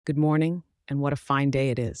Good morning, and what a fine day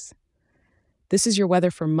it is. This is your weather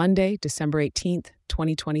for Monday, December 18th,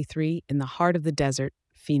 2023, in the heart of the desert,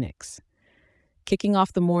 Phoenix. Kicking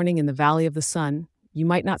off the morning in the Valley of the Sun, you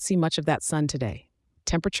might not see much of that sun today.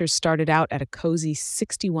 Temperatures started out at a cozy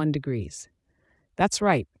 61 degrees. That's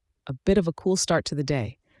right, a bit of a cool start to the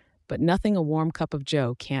day, but nothing a warm cup of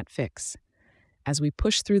joe can't fix. As we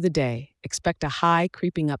push through the day, expect a high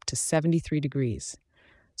creeping up to 73 degrees.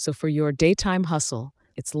 So for your daytime hustle,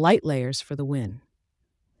 it's light layers for the win.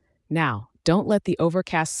 Now, don't let the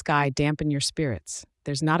overcast sky dampen your spirits.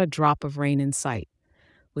 There's not a drop of rain in sight.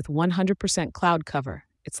 With 100% cloud cover,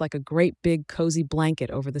 it's like a great big cozy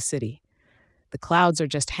blanket over the city. The clouds are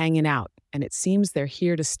just hanging out, and it seems they're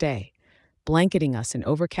here to stay, blanketing us in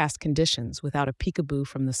overcast conditions without a peekaboo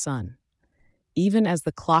from the sun. Even as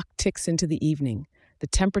the clock ticks into the evening, the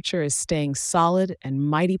temperature is staying solid and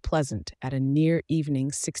mighty pleasant at a near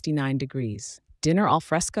evening 69 degrees. Dinner al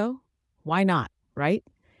fresco? Why not, right?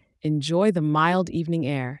 Enjoy the mild evening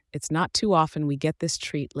air. It's not too often we get this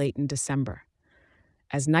treat late in December.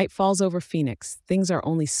 As night falls over Phoenix, things are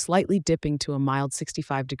only slightly dipping to a mild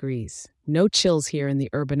 65 degrees. No chills here in the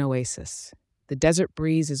urban oasis. The desert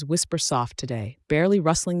breeze is whisper soft today, barely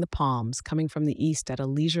rustling the palms, coming from the east at a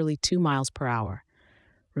leisurely 2 miles per hour.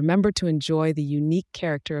 Remember to enjoy the unique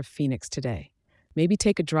character of Phoenix today. Maybe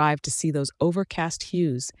take a drive to see those overcast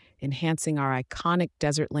hues enhancing our iconic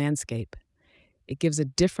desert landscape. It gives a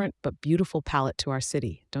different but beautiful palette to our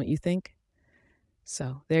city, don't you think?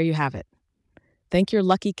 So, there you have it. Thank your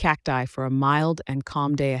lucky cacti for a mild and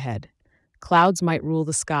calm day ahead. Clouds might rule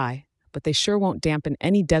the sky, but they sure won't dampen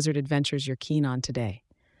any desert adventures you're keen on today.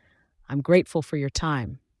 I'm grateful for your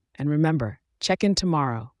time, and remember, check in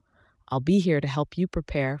tomorrow. I'll be here to help you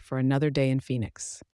prepare for another day in Phoenix.